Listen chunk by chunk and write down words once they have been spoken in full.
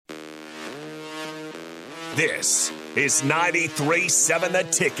This is 93.7 The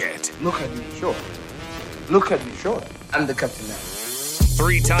Ticket. Look at me, sure. Look at me, sure. I'm the captain now.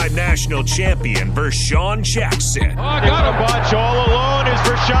 Three-time national champion Vershawn Jackson. Oh, got a bunch all alone is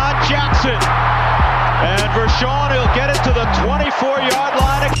Vershawn Jackson. And Vershawn will get it to the 24-yard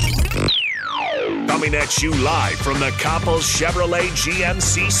line. Coming at you live from the Coppels Chevrolet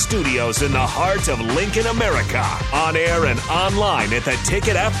GMC studios in the heart of Lincoln, America. On air and online at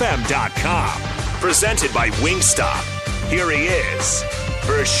theticketfm.com. Presented by Wingstop. Here he is,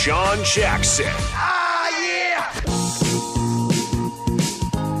 Vershawn Jackson.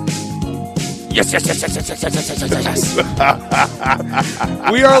 Yes.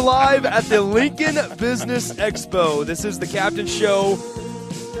 We are live at the Lincoln Business Expo. This is the Captain Show.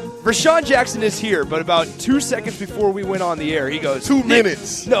 Vershawn Jackson is here, but about 2 seconds before we went on the air, he goes, 2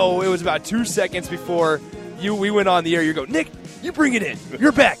 minutes. No, it was about 2 seconds before we went on the air. You go, Nick, you bring it in.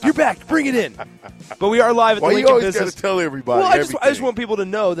 You're back. Bring it in. But we are live at the Why Lincoln you always Business. got to tell everybody? Well, I just want people to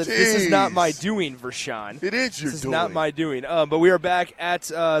know that this is not Jeez. my doing, Vershawn. It is your This is doing. not my doing. But we are back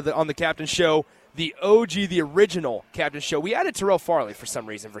at on the Captain Show, the OG, the original Captain Show. We added Terrell Farley for some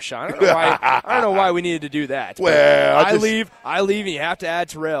reason, Vershawn. I don't know why we needed to do that. But Well, I leave, and you have to add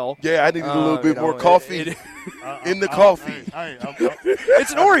Terrell. Yeah, I needed a little bit more coffee in the coffee.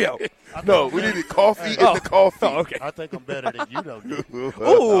 It's an Oreo. No, we needed coffee in the coffee. Oh, okay. I think I'm better than you, though.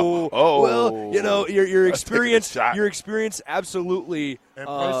 Oh, Oh. well, you know your Let's take a experience. shot. Your experience absolutely. In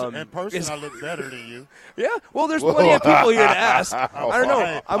is- person, I look better than you. Yeah, well, there's plenty of people here to ask. I don't know.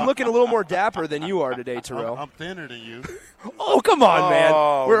 Hey, I'm looking a little more dapper than you are today, Terrell. I'm thinner than you. Oh, come on, man.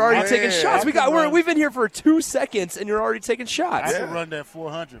 Oh, We're already man. taking shots. I can run. We've been here for 2 seconds, and you're already taking shots. I can run that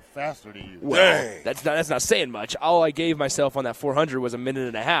 400 faster than you. Dang. That's not saying much. All I gave myself on that 400 was a minute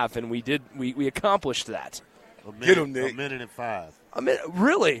and a half, and we accomplished that. Get him, Nick. A minute and 5.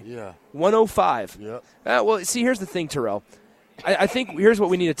 Really? Yeah. 105. Yep. Well, see, here's the thing, Terrell. I think here's what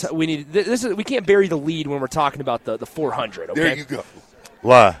we need to. We can't bury the lead when we're talking about the 400. Okay. There you go.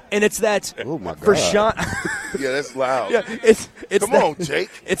 Why? And it's that Oh, my God. Vershawn. Yeah, that's loud. Yeah, it's Come that, on, Jake.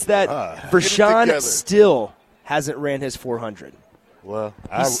 It's that Get it Vershawn together. still hasn't ran his 400. Well,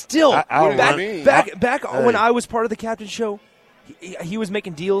 He's still I'll What do you run. mean? back Hey. when I was part of the Captain Show. He was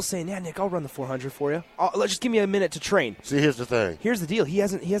making deals saying, "Yeah, Nick, I'll run the 400 for you. Just give me a minute to train." See, here's the thing. Here's the deal: he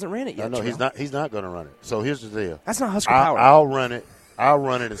hasn't ran it yet. No, he's Terrell. not. He's not going to run it. So here's the deal. That's not Husker power. I'll run it. I'll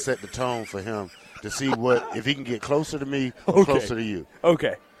run it and set the tone for him to see if he can get closer to me or Okay. closer to you.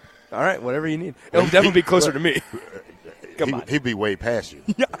 Okay, all right, whatever you need. It'll definitely be closer to me. Come on. He'd be way past you.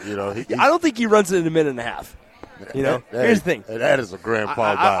 Yeah. You know. I don't think he runs it in a minute and a half. You know, here's the thing. That is a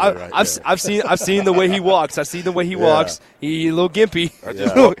grandpa body right there. I've seen the way he walks. I've seen the way he walks. He's a little gimpy.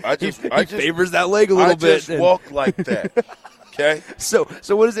 He favors that leg a little I bit. just walk like that. Okay? So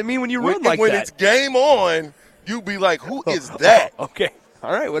what does it mean when you run like when that? it's game on, you be like, who is that? Okay.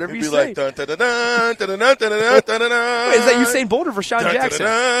 All right, whatever You you be say. like, dun, dun, dun, dun, dun, dun, dun, dun, dun, dun, dun. Wait, is that Usain Bolt or Vershawn Jackson?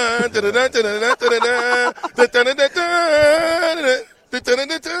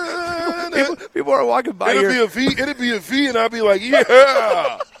 People are walking by It'll here. be a V, and I'll be like,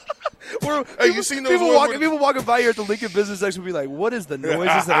 yeah. Hey, you seen those people ones walking, people walking by here at the Lincoln Business Expo will be like, what is the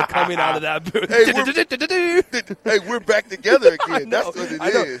noises that are coming out of that booth? Hey, we're back together again. That's what it I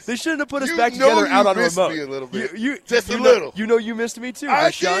know. is. They shouldn't have put us You back know together out you on a missed remote. me a little bit. Just a little. You know you missed me too,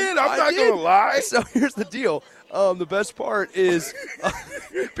 I Vershawn. did. I'm not did. going to lie. So here's the deal. The best part is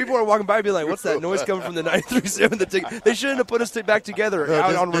people are walking by and be like, what's that noise coming from the 93.7 The Ticket? They shouldn't have put us back together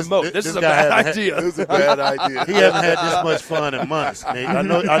out on remote. This is a guy bad haven't had- idea. It was a bad idea. He hasn't had this much fun in months, Nick. I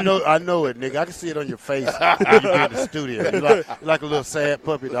know it, Nick. I can see it on your face when you be in the studio. You're like a little sad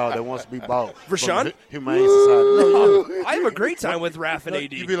puppy dog that wants to be bought. from Vershawn? the Humane Society. No, I have a great time with Raph and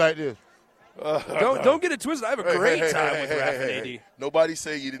AD. you be like this. Don't get it twisted. I have a great Hey, time hey, with hey, Raph hey, and hey. AD. Nobody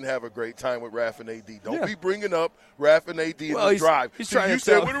say you didn't have a great time with Raph and AD. Don't Yeah. be bringing up Raph and AD in Well, the he's- drive. he's See, trying you to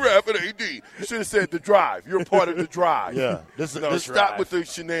said tell- with Raph and AD. You should have said the drive. You're part of the drive. Yeah. This Stop with the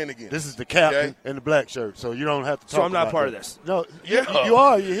shenanigans. is the captain Okay. in the black shirt, so you don't have to talk So I'm not about part of them. this. No, Yeah. you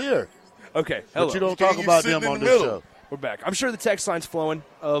are. You're here. Okay, hello. But you don't Yeah, talk you about sitting them in on the this middle. show. We're back. I'm sure the text line's flowing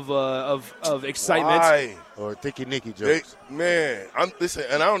of excitement. Why? Or Thicky Nicky They, jokes. man, listen,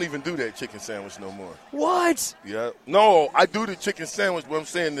 and I don't even do that chicken sandwich no more. What? Yeah. No, I do the chicken sandwich, but I'm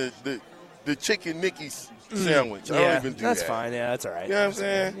saying the chicken Mickey's sandwich. I don't even do that's that. fine. Yeah, that's all right. You know what I'm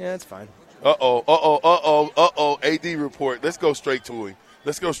saying? Yeah, that's fine. Uh-oh. AD report. Let's go straight to him.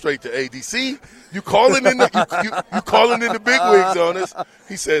 Let's go straight to AD. See, you calling in you calling in the big wigs on us.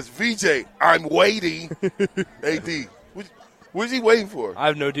 He says, VJ, I'm waiting. AD, what is he waiting for? I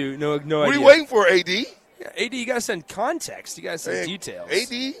have no idea. What are you waiting for, AD? Yeah, AD, you got to send context. You got to send details.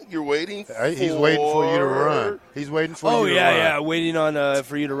 AD, you're waiting. He's waiting for you to run. He's waiting for you to run. Oh, yeah, waiting on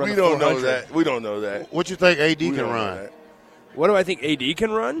for you to run. We the don't 400. know that. We don't know that. What you think AD We can don't know run? that. What do I think AD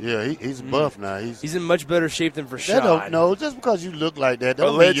can run? Yeah, he's buff now. He's in much better shape than Rashawn. That don't know. Just because you look like that,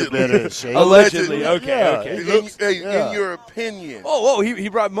 don't mean you're Allegedly. better in shape. Allegedly. Okay. Yeah. Okay. He looks- In your opinion. He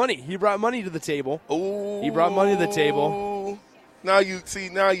brought money. He brought money to the table. Ooh. He brought money to the table. Now you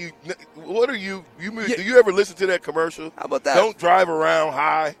what are you do you ever listen to that commercial? How about that? Don't drive around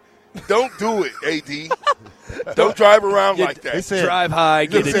high. Don't do it, AD. Don't drive around like that. He said, Drive high,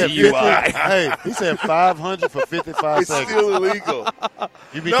 get a he said DUI. 50 hey, he said 500 for 55 It's seconds. still illegal.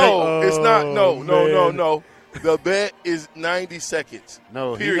 You be No, it's not. No. man. The bet is 90 seconds.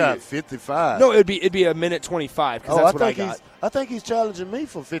 No, he Period. got 55. No, it'd be a minute 25 because that's what I got. I think he's challenging me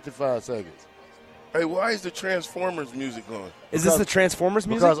for 55 seconds. Hey, why is the Transformers music on? Is this the Transformers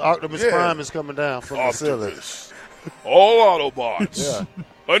music? Because Optimus Yeah. Prime is coming down from the ceiling. Optimus. All Autobots.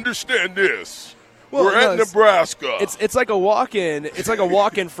 Understand this. Well, We're no, at Nebraska. It's like a walk-in. It's like a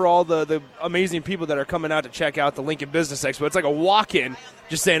walk-in for all the amazing people that are coming out to check out the Lincoln Business Expo. It's like a walk-in,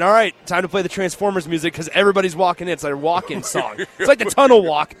 just saying, all right, time to play the Transformers music because everybody's walking in. It's like a walk-in song. It's like the Tunnel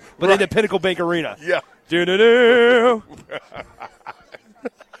Walk, but in the Pinnacle Bank Arena. Yeah. Do-do-do.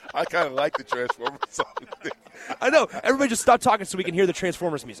 I kind of like the Transformers song. I know. Everybody just stop talking so we can hear the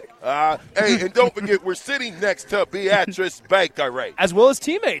Transformers music. Hey, and don't forget, we're sitting next to Beatrice Baker. As well as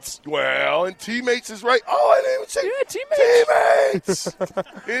teammates. Well, and teammates is right. Oh, I didn't even say Teammates.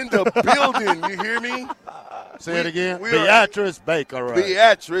 in the building. You hear me? Say it again. we are- Beatrice Baker. Right.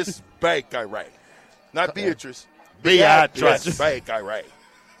 Beatrice Baker. Not Beatrice. Beatrice. Baker.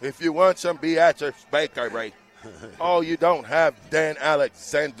 If you want some Beatrice Baker, oh, you don't have Dan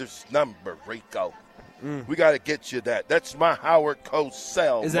Alexander's number, Rico. We got to get you that. That's my Howard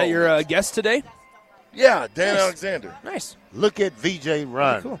Cosell. Is that your guest today? Yeah, Dan Nice. Alexander. Nice. Look at VJ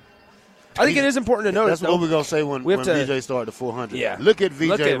run. Cool. I think it is important to notice. That's what we're going to say when we have to- VJ started the 400. Yeah. Look at VJ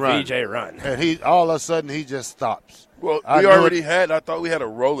Look at run. VJ run. And he all of a sudden he just stops. Well, I we knew already it. had. I thought we had a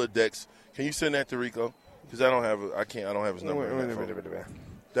Rolodex. Can you send that to Rico? Because I don't have. I don't have his number. in that phone.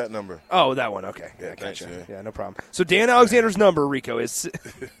 That number. Oh, that one. Okay. Yeah, thanks, gotcha. man. Yeah, no problem. So Dan Alexander's number, Rico, is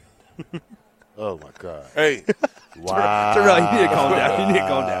Oh my God! Hey, Wow! Terrell, you need to calm down. You need to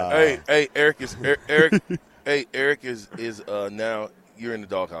calm down. hey, Eric is Eric. Hey, Eric is now. You're in the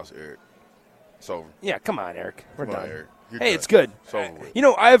doghouse, Eric. It's over. Yeah, come on, Eric. We're Come on, done. Eric. You're Hey, done. it's good. It's over with. You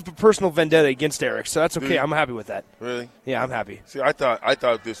know, I have a personal vendetta against Eric, so that's okay. you? I'm happy with that. Really? Yeah, I'm happy. See, I thought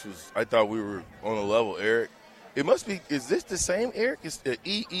we were on a level, Eric. It must be. Is this the same Eric? It's the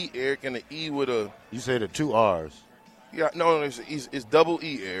EE Eric and the E with a. You say the two R's. Yeah, no, it's double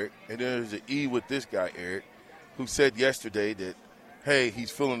E Eric, and then there's an E with this guy Eric, who said yesterday that, hey, he's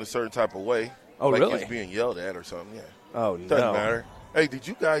feeling a certain type of way. Oh, like really? he's being yelled at or something. Yeah. Oh, Doesn't no. matter. Hey, did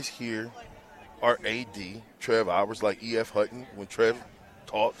you guys hear our AD, Trev Alvarez, like E.F. Hutton, when Trev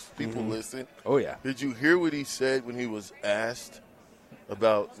talks, people listen? Oh, yeah. Did you hear what he said when he was asked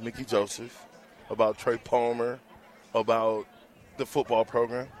about Mickey Joseph, about Trey Palmer, about the football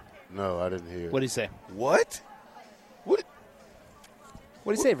program? No, I didn't hear. What did he say? What? What?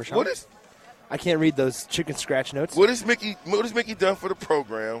 What did he say, Rashawn? What is? I can't read those chicken scratch notes. What has Mickey done for the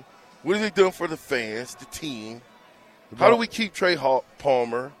program? What has he done for the fans, the team? How do we keep Trey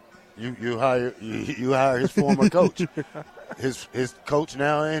Palmer? You hire his former coach, his coach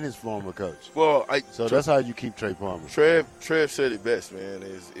now and his former coach. Well, So that's how you keep Trey Palmer. Trev said it best, man.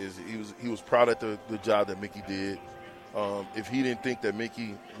 Is he was proud of the job that Mickey did. If he didn't think that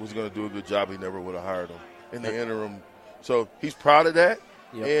Mickey was going to do a good job, he never would have hired him in the interim. So he's proud of that,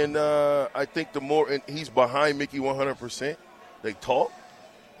 Yep. and I think and he's behind Mickey 100%. They talk,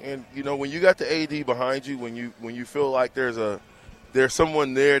 and you know when you got the AD behind you, when you feel like there's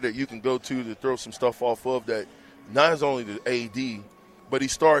someone there that you can go to throw some stuff off of, that not as only the AD, but he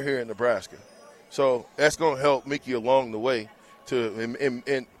started here in Nebraska. So that's going to help Mickey along the way.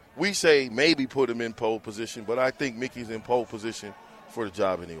 And we say maybe put him in pole position, but I think Mickey's in pole position for the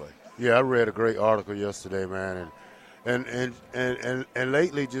job anyway. Yeah, I read a great article yesterday, man, and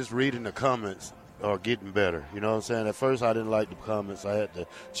lately just reading the comments are getting better. You know what I'm saying? At first I didn't like the comments. I had to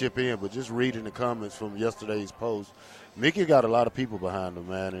chip in, but just reading the comments from yesterday's post, Mickey got a lot of people behind him,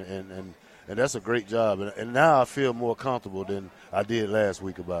 man, and that's a great job. And now I feel more comfortable than I did last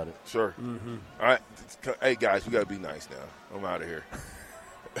week about it. Sure. All right. Hey, guys, we got to be nice now. I'm out of here.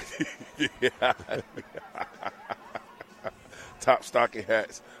 Yeah. Top stocking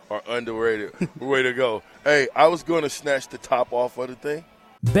hats are underrated. Way to go. Hey, I was going to snatch the top off of the thing,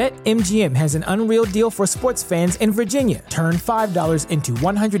 BetMGM has an unreal deal for sports fans in Virginia. Turn $5 into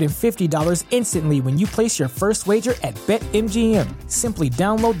 $150 instantly when you place your first wager at BetMGM. Simply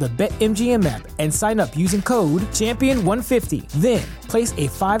download the BetMGM app and sign up using code Champion150. Then, place a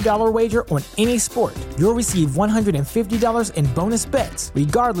 $5 wager on any sport. You'll receive $150 in bonus bets,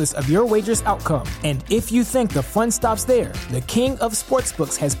 regardless of your wager's outcome. And if you think the fun stops there, the King of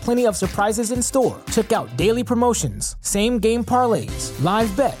Sportsbooks has plenty of surprises in store. Check out daily promotions, same-game parlays,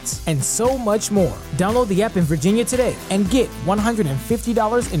 live bets, and so much more. Download the app in Virginia today and get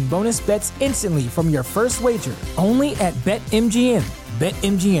 $150 in bonus bets instantly from your first wager. Only at BetMGM.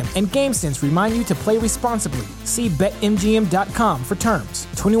 BetMGM and GameSense remind you to play responsibly. See BetMGM.com for terms.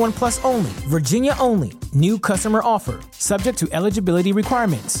 21 plus only. Virginia only. New customer offer. Subject to eligibility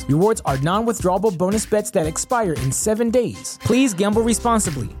requirements. Rewards are non-withdrawable bonus bets that expire in 7 days. Please gamble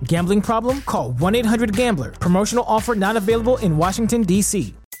responsibly. Gambling problem? Call 1-800-GAMBLER. Promotional offer not available in Washington,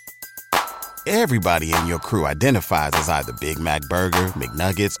 D.C. Everybody in your crew identifies as either Big Mac Burger,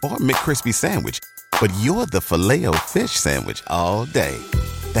 McNuggets, or McCrispy Sandwich. But you're the Filet-O-Fish Sandwich all day.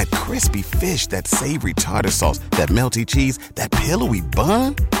 That crispy fish, that savory tartar sauce, that melty cheese, that pillowy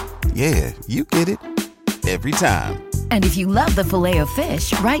bun. Yeah, you get it. Every time. And if you love the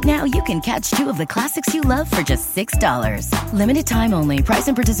Filet-O-Fish, right now you can catch 2 of the classics you love for just $6. Limited time only. Price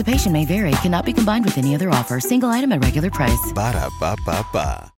and participation may vary. Cannot be combined with any other offer. Single item at regular price.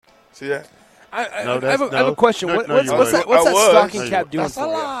 Ba-da-ba-ba-ba. See that? I have a question. What's that stocking cap doing for you?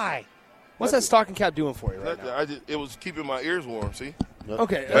 That's a lie. What's that stocking cap doing for you right now? It was keeping my ears warm, see?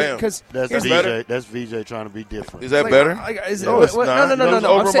 Okay, because that's VJ. That's VJ trying to be different. Is that better? No, it's not.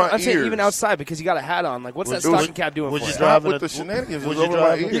 No. I'm saying even outside because you got a hat on. Like, what's that stocking cap doing for you? With the shenanigans, it was over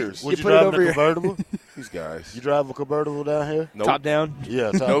my ears. Would you drive a convertible? These guys. You drive a convertible down here? Nope. Top down?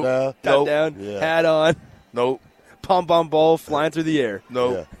 Yeah, top down. Top down, hat on. Nope. Pom-pom ball flying through the air.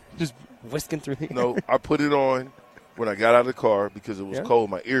 Nope. Yeah. Just whisking through the air. No, I put it on when I got out of the car because it was cold.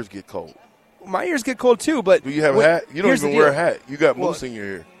 My ears get cold. My ears get cold too, but do you have a hat? You don't even wear a hat. You got mousse in your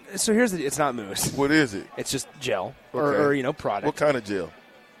ear. So here's it's not mousse. What is it? It's just gel or product. What kind of gel?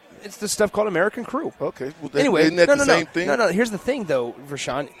 It's the stuff called American Crew. Okay. Well, anyway, isn't that the same thing? No. Here's the thing, though,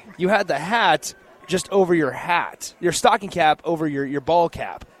 Vershawn. You had the hat just over your hat, your stocking cap over your ball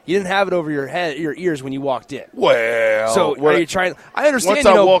cap. You didn't have it over your head, your ears when you walked in. Well, so are you trying? I understand. Once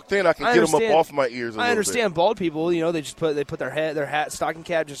I walked in, I can get them up off my ears. I understand bald people. They just put their hat stocking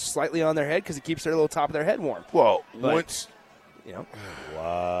cap just slightly on their head because it keeps their little top of their head warm. Well, once.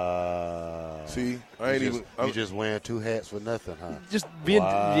 Wow. See, you just wearing 2 hats for nothing, huh? Just being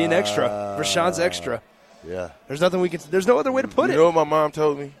extra. Rashawn's extra. Yeah. There's no other way to put it. You know what my mom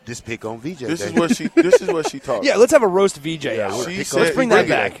told me? Just pick on VJ. This is what she taught me. Yeah, let's have a roast VJ hour. Let's bring that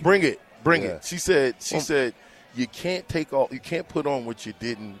back. Bring it. She said you can't put on what you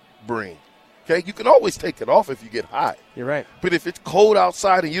didn't bring. Okay? You can always take it off if you get hot. You're right. But if it's cold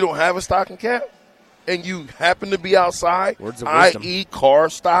outside and you don't have a stocking cap and you happen to be outside, i.e.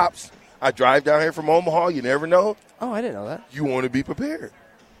 car stops, I drive down here from Omaha, you never know. Oh, I didn't know that. You want to be prepared.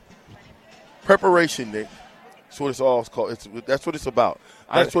 Preparation, Nick. That's what it's all called. That's what it's about.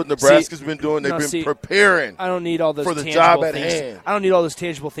 That's what Nebraska's been doing. They've been preparing. I don't need all those for the tangible job at things. hand. I don't need all those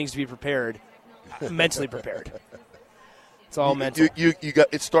tangible things to be prepared. Mentally prepared. It's all mental.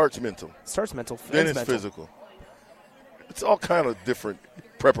 It starts mental. It starts mental. Then it's physical. It's all kind of different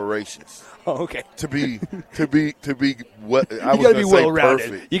preparations. Oh, okay. To be what I was going to be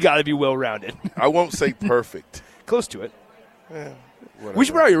well-rounded. You got to be well-rounded. I won't say perfect. Close to it. We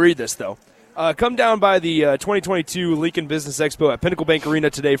should probably read this though. Come down by the 2022 Lincoln Business Expo at Pinnacle Bank Arena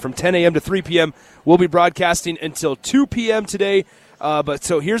today from 10 a.m. to 3 p.m. We'll be broadcasting until 2 p.m. today. But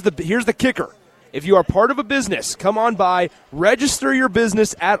here's the kicker. If you are part of a business, come on by, register your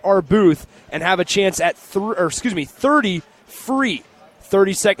business at our booth, and have a chance at 30 free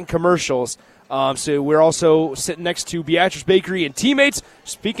 30-second commercials. So we're also sitting next to Beatrice Bakery and Teammates.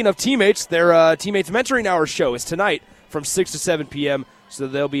 Speaking of Teammates, their Teammates Mentoring Hour show is tonight from 6 to 7 p.m., so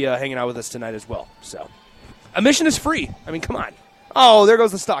they'll be hanging out with us tonight as well. So admission is free. I mean, come on. Oh, there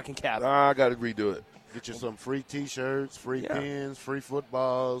goes the stocking cap. I got to redo it. Get you some free T-shirts, free pins, free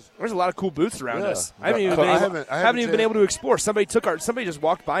footballs. There's a lot of cool booths around us. I haven't even been able to explore. Somebody just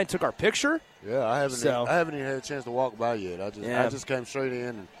walked by and took our picture. Yeah, I haven't even had a chance to walk by yet. I just came straight in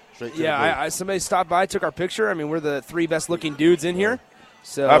and straight to the booth. Somebody stopped by, took our picture. I mean, we're the 3 best looking dudes in here.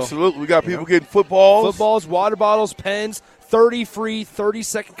 So absolutely, we got people getting footballs, water bottles, pens, 30 free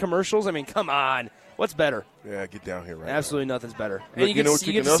 30-second commercials. I mean, come on, what's better? Yeah, get down here right Absolutely now. Nothing's better. And you get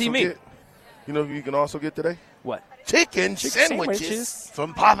to see me. You know who you can also get today? What? Chicken sandwiches.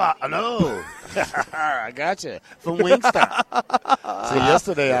 From Papa. No. I got you. From Wingstop. See,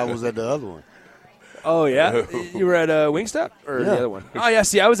 yesterday I was at the other one. Oh yeah, you were at Wingstop or Yeah. the other one? Oh yeah,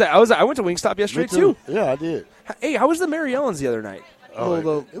 see, I went to Wingstop yesterday too. Yeah, I did. Hey, how was the Mary Ellen's the other night?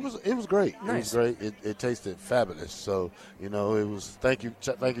 Oh, it was great. Nice. It was great. It tasted fabulous. So it was. Thank you,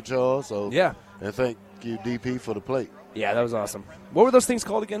 Charles. So Yeah. and thank you, DP, for the plate. Yeah, that was awesome. What were those things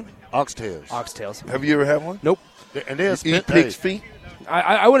called again? Oxtails. Oxtails. Have you ever had one? Nope. And they're You eat pig's feet?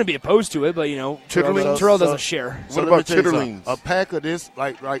 I wouldn't be opposed to it, but Chitterlings? Terrell doesn't share. What about let me tell you chitterlings? something. A pack of this,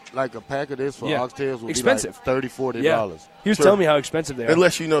 like a pack of this for Yeah. oxtails would Expensive. be like $30, $40. Yeah. He was Sure. telling me how expensive they are.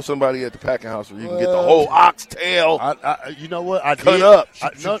 Unless you know somebody at the packing house where you can get the whole oxtail. You know what? I Cut did. up.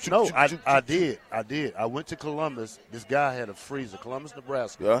 I did. I went to Columbus. This guy had a freezer, Columbus,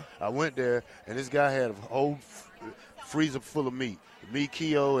 Nebraska. Yeah. I went there, and this guy had a whole freezer full of meat. Me,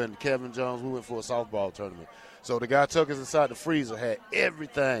 Keo, and Kevin Jones, we went for a softball tournament. So the guy took us inside the freezer, had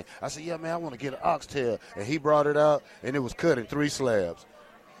everything. I said, yeah, man, I want to get an oxtail. And he brought it out, and it was cut in 3 slabs.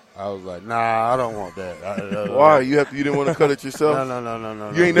 I was like, nah, I don't want that. Why? You didn't want to cut it yourself?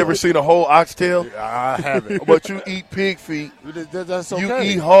 No. You ain't never seen a whole oxtail? I haven't. But you eat pig feet. That's okay.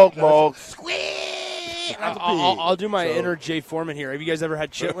 You eat hog maws. I'll do my inner Jay Foreman here. Have you guys ever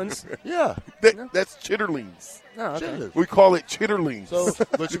had chitlins? Yeah. That's chitterlings. Oh, okay. Chitterlings. We call it chitterlings. So,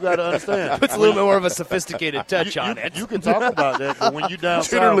 but you got to understand. Puts a little bit more of a sophisticated touch on it. You can talk about that, but when you down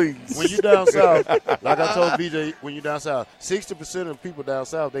south, Chitterlings. like I told BJ, when you down south, 60% of people down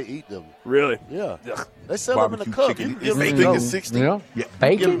south, they eat them. Really? Yeah. They sell them in a cup. You can give them Bacon to go. is 60. Give them to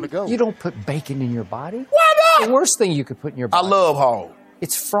Bacon? go. You don't put bacon in your body. Why not? The worst thing you could put in your I body. love hog.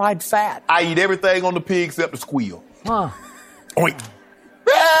 It's fried fat. I eat everything on the pig except the squeal. Huh. Oink.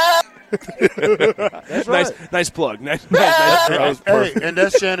 That's right. Nice plug. Nice. Hey, and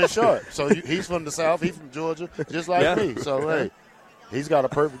that's Shannon Sharp. So he's from the South. He's from Georgia, just like me. So, hey, he's got a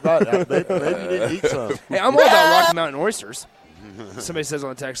perfect body. Maybe you didn't eat some. Hey, I'm all about Rocky Mountain oysters. Somebody says on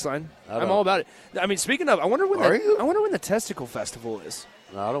the text line. I'm all about it. I mean, speaking of, I wonder when the Testicle Festival is.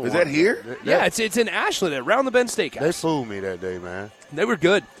 No, I don't Is want that here? Yeah, it's in Ashland at Round the Bend Steakhouse. They fooled me that day, man. They were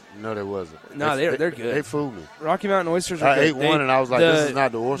good. No, they wasn't. No, they're good. They fooled me. Rocky Mountain oysters are I good. ate one, and I was like, this is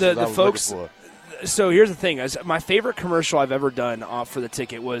not the oysters I was folks, looking for. So here's the thing. My favorite commercial I've ever done for the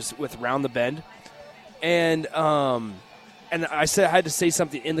ticket was with Round the Bend. And I had to say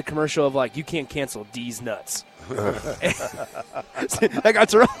something in the commercial of like, you can't cancel D's nuts. I got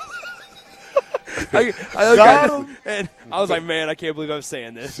to and I was like, man, I can't believe I'm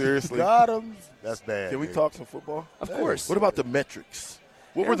saying this. Seriously. Got him. That's bad. Can we talk some football? Of course. What about the metrics?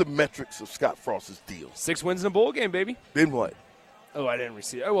 What were the metrics of Scott Frost's deal? 6 wins in a bowl game, baby. Then what? Oh, I didn't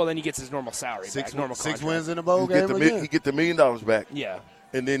receive. Oh, well, then he gets his normal salary back. Normal Six contract. wins in a bowl He get game the again. he get the $1 million back. Yeah.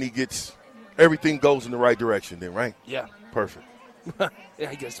 And then he gets everything goes in the right direction. Then right? Yeah. Perfect. Yeah,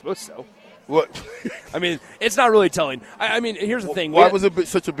 I guess so. What? I mean, it's not really telling. I mean, here's the thing. Why was it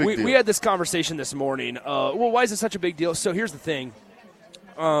such a big deal? We had this conversation this morning. Well, why is it such a big deal? So here's the thing.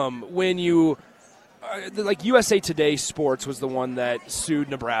 When you like USA Today Sports was the one that sued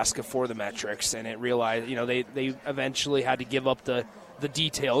Nebraska for the metrics, and it realized, they eventually had to give up the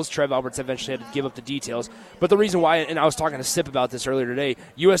details. Trev Alberts eventually had to give up the details. But the reason why, and I was talking to Sip about this earlier today,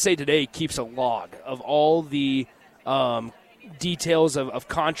 USA Today keeps a log of all the details of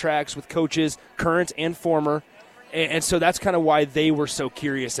contracts with coaches, current and former. And so that's kind of why they were so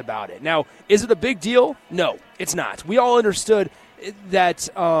curious about it. Now, is it a big deal? No, it's not. We all understood that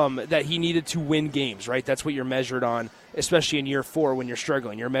he needed to win games, right? That's what you're measured on, especially in year 4 when you're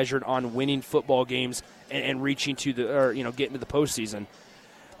struggling. You're measured on winning football games and reaching to getting to the postseason.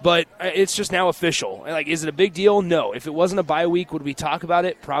 But it's just now official. Like, is it a big deal? No. If it wasn't a bye week, would we talk about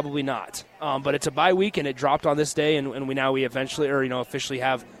it? Probably not. But it's a bye week, and it dropped on this day, and we eventually, officially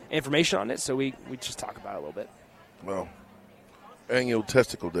have information on it. So we just talk about it a little bit. Well, annual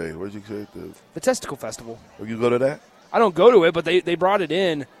testicle day. What did you say? The Testicle Festival. Will you go to that? I don't go to it, but they brought it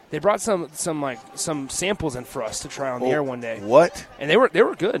in. They brought some samples in for us to try on the air one day. What? And they were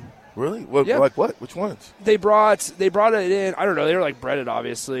good. Really? What? Yeah. Like what? Which ones? They brought it in. I don't know. They were like breaded,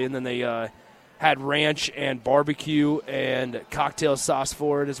 obviously, and then they had ranch and barbecue and cocktail sauce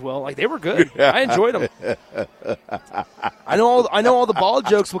for it as well. Like, they were good. I enjoyed them. I know all the ball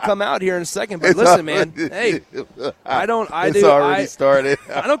jokes will come out here in a second, but listen, man. Hey, It's already started.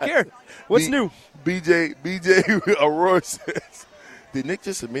 I don't care. What's new? BJ Aurora says, did Nick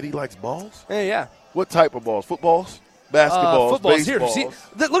just admit he likes balls? Hey, yeah. What type of balls? Footballs? basketballs, footballs. Here, baseballs.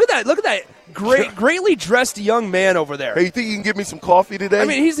 see, look at that greatly dressed young man over there. Hey, you think you can get me some coffee today? I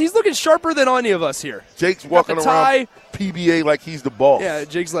mean, he's looking sharper than any of us here. Jake's walking around PBA like he's the boss. Yeah,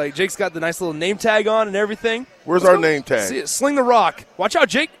 Jake's got the nice little name tag on and everything. Where's our name tag? See, sling the rock. Watch out,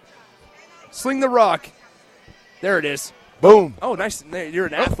 Jake. Sling the rock. There it is. Boom. Oh, nice. You're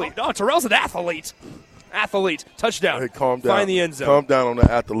an athlete. Oh, Terrell's an athlete. Athlete. Touchdown. Hey, calm down. Find the end zone. Calm down on the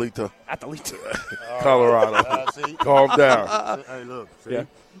Athleta. Colorado. Calm down. Hey, look. See? Yeah.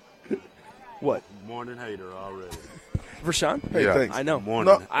 What? Morning hater already. Rashawn? Hey, thanks. I know.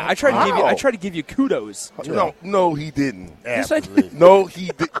 Morning. No, I tried to give you kudos. No, he didn't. Yes, I did. No,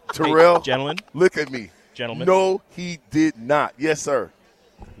 he did. Terrell, Hey, gentlemen. look at me. Gentlemen. No, he did not. Yes, sir.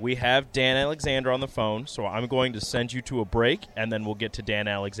 We have Dan Alexander on the phone, so I'm going to send you to a break, and then we'll get to Dan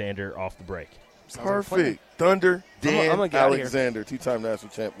Alexander off the break. Perfect. Thunder, Dan I'm gonna get out of here. Alexander, two-time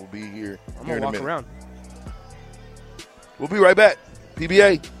national champ, will be here. I'm going to walk around. We'll be right back.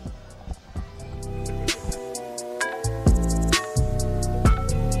 PBA.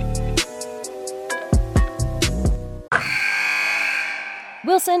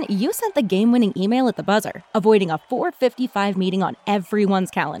 Wilson, you sent the game-winning email at the buzzer, avoiding a 4:55 meeting on everyone's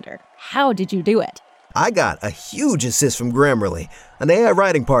calendar. How did you do it? I got a huge assist from Grammarly, an AI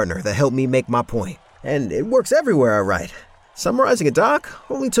writing partner that helped me make my point. And it works everywhere I write. Summarizing a doc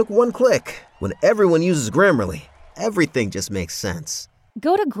only took one click. When everyone uses Grammarly, everything just makes sense.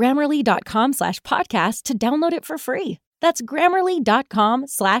 Go to Grammarly.com/podcast to download it for free. That's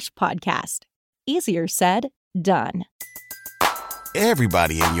Grammarly.com/podcast. Easier said, done.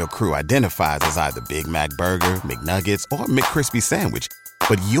 Everybody in your crew identifies as either Big Mac Burger, McNuggets, or McCrispy Sandwich.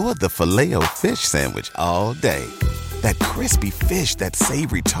 But you're the Filet-O-Fish Sandwich all day. That crispy fish, that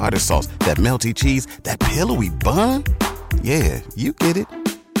savory tartar sauce, that melty cheese, that pillowy bun. Yeah, you get it.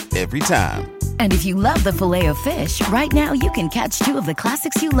 Every time. And if you love the Filet-O-Fish, right now you can catch two of the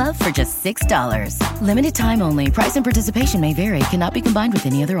classics you love for just $6. Limited time only. Price and participation may vary. Cannot be combined with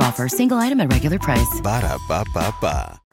any other offer. Single item at regular price. Ba-da-ba-ba-ba.